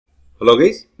Hello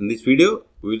guys, in this video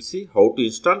we will see how to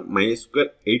install MySQL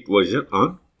 8 version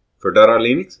on Fedora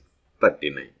Linux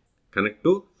 39. Connect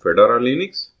to Fedora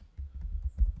Linux,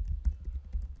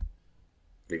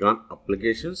 click on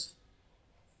Applications,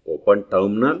 open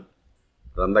Terminal,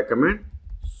 run the command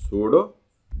sudo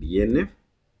dnf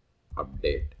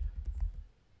update.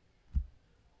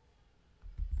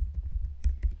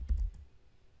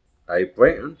 Type Y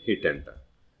and hit enter.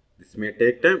 This may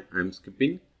take time. I am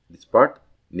skipping this part.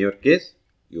 In your case,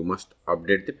 you must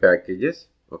update the packages.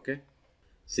 Okay.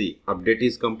 See, update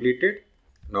is completed.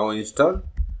 Now install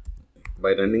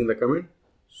by running the command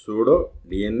sudo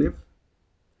dnf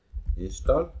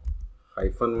install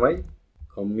 -y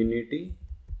community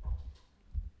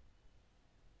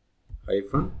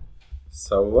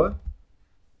 -server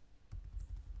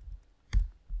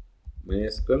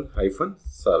MySQL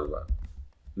server.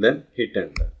 Then hit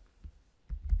enter.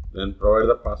 Then provide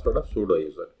the password of sudo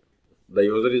user. The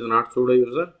user is not sudo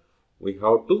user. We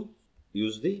have to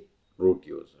use the root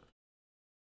user.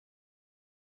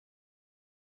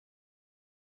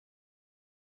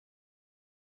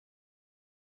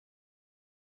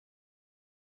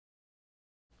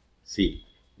 See,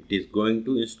 it is going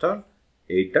to install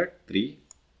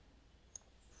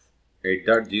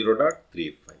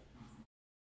 8.0.35.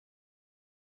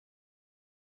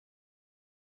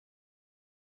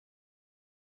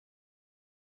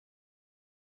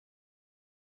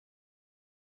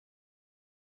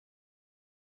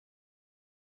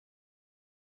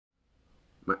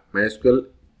 MySQL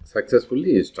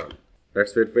successfully installed.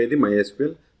 Let's verify the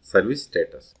MySQL service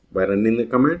status by running the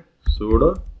command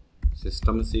sudo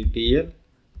systemctl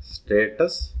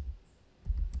status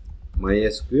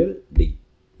MySQL D.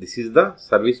 This is the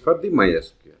service for the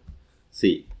MySQL.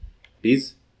 See, it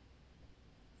is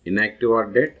inactive or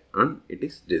dead and it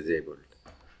is disabled.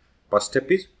 First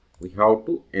step is we have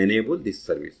to enable this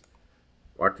service.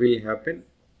 What will happen?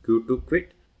 Q2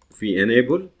 quit. If we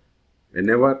enable,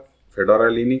 whenever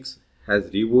Fedora Linux has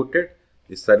rebooted,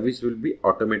 the service will be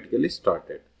automatically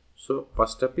started. So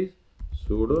first step is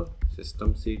sudo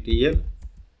systemctl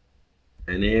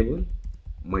enable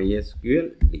MySQL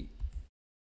D.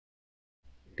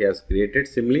 It has created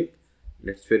symlink.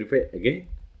 Let's verify again.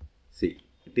 See,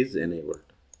 it is enabled,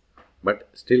 but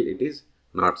still it is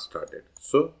not started.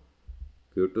 So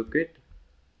Q2 quit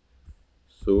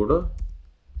sudo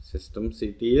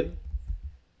systemctl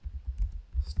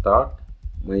start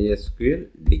MySQL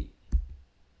D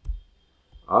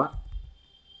or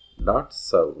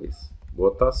 .service.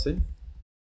 Both are same.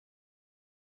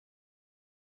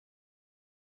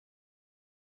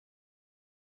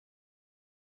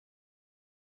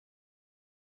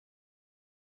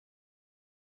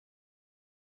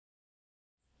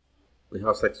 We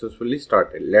have successfully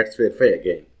started. Let's verify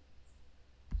again.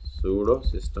 Sudo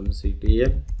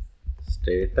systemctl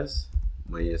status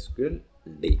MySQL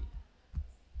D.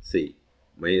 See,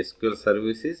 MySQL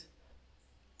service is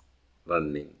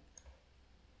running.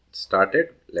 It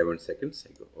started 11 seconds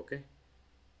ago. Okay.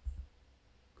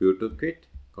 Q2 quit,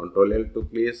 Ctrl L to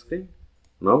clear screen.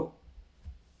 Now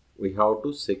we have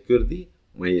to secure the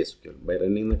MySQL by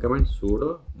running the command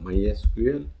sudo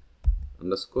MySQL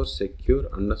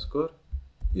 _secure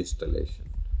installation.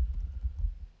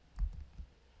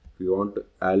 If you want to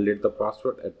validate the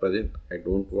password, at present I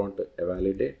don't want to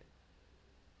validate.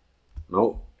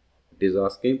 Now it is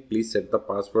asking please set the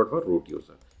password for root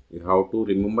user. You have to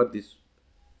remember this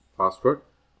password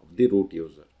of the root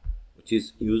user, which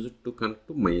is used to connect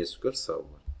to MySQL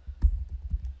server.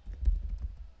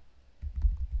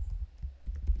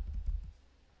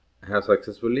 I have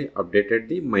successfully updated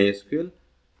the MySQL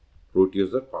root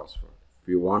user password. If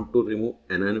you want to remove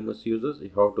anonymous users, you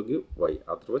have to give Y,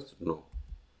 otherwise no.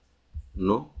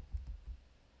 No.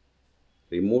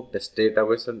 Remove test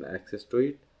database and access to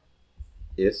it.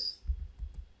 Yes.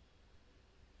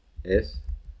 Yes.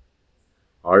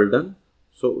 All done.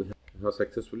 So we have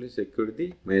successfully secured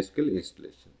the MySQL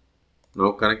installation.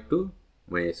 Now connect to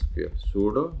MySQL.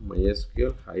 Sudo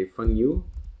MySQL -u.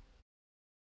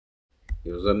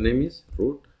 Username is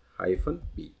root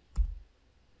 -p.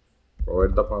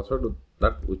 Provide the password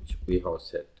that which we have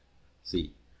set.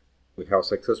 See, we have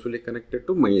successfully connected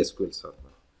to MySQL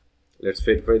server. Let's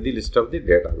verify the list of the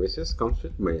databases comes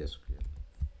with MySQL.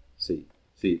 See,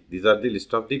 these are the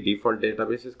list of the default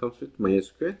databases comes with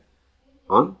MySQL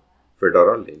on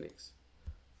Fedora Linux.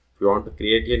 If you want to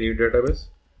create a new database,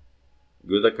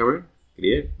 give the command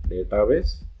create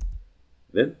database,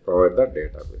 then provide the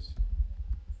database.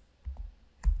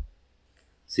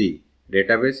 See,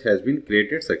 database has been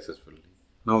created successfully.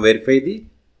 Now verify the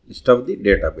list of the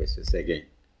databases again.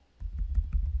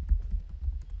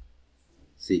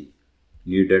 See,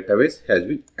 new database has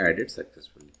been added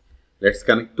successfully. Let's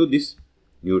connect to this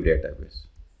new database.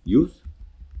 Use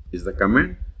is the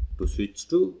command to switch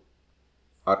to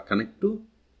or connect to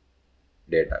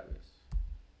database.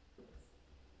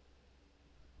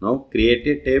 Now create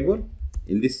a table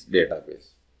in this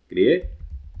database. Create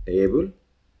table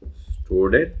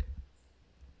student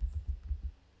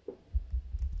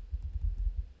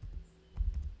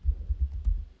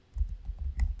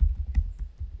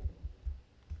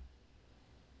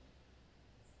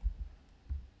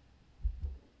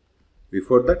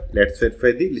Before that, let's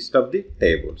verify the list of the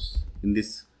tables in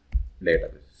this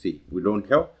database. See, we don't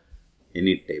have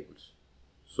any tables.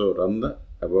 So run the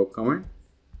above command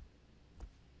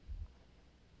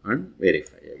and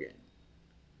verify again.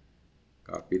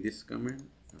 Copy this command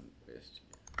and paste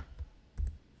here.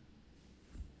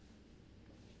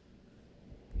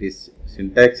 This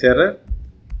syntax error.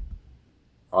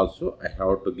 Also, I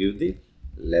have to give the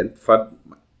length for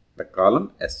the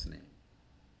column S name.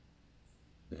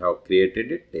 We have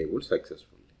created a table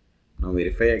successfully. Now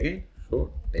verify again. Show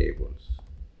tables.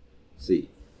 See,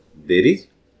 there is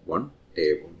one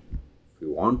table. If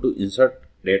you want to insert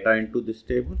data into this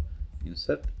table,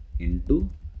 insert into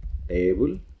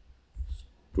table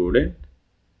student,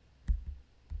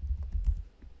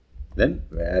 then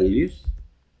values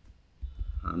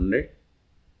 100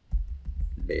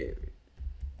 David.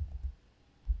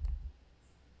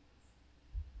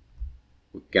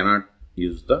 We cannot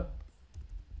use the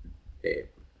table.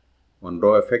 One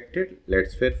row affected.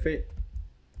 Let's verify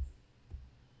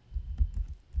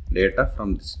data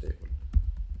from this table.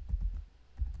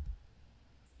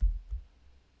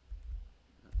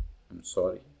 I'm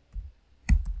sorry.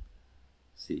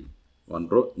 See, one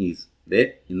row is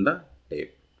there in the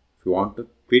table. If you want to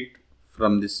quit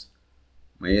from this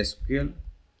MySQL,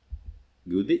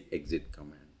 give the exit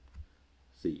command.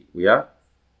 See, we are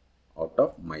out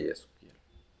of MySQL.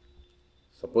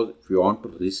 Suppose if you want to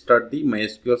restart the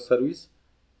MySQL service,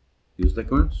 use the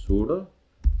command sudo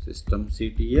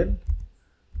systemctl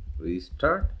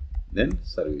restart, then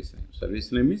service name.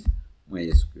 Service name is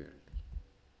MySQL.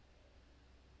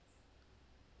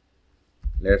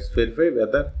 Let's verify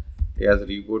whether it has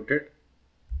rebooted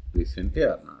recently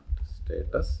or not.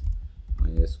 Status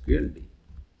MySQL D.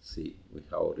 See, we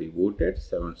have rebooted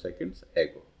 7 seconds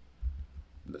ago.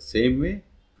 In the same way,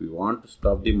 if we want to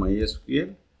stop the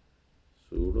MySQL,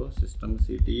 sudo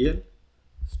systemctl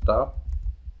stop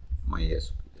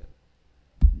MySQL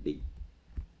D.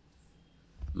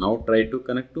 Now try to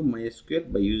connect to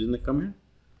MySQL by using the command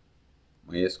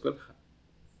MySQL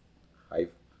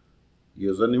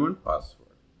username and password.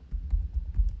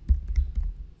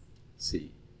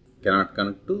 See, cannot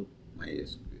connect to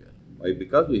MySQL. Why?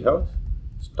 Because we have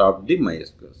stopped the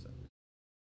MySQL service.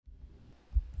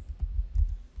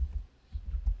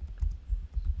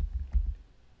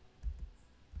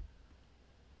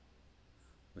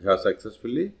 We have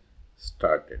successfully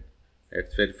started.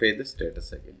 Let's verify the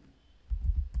status again.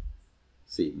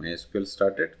 See, MySQL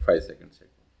started 5 seconds ago.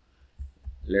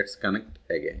 Let's connect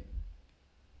again.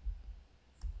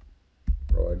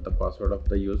 Provide the password of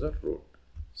the user root.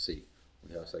 See,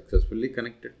 we have successfully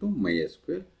connected to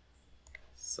MySQL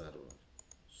server.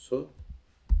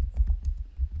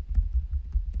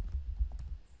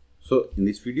 So in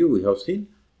this video we have seen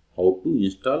how to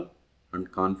install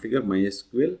and configure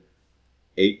MySQL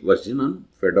 8 version on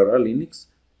Fedora Linux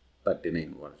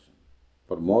 39 version.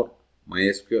 For more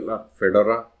MySQL or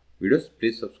Fedora videos,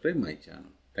 please subscribe my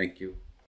channel. Thank you.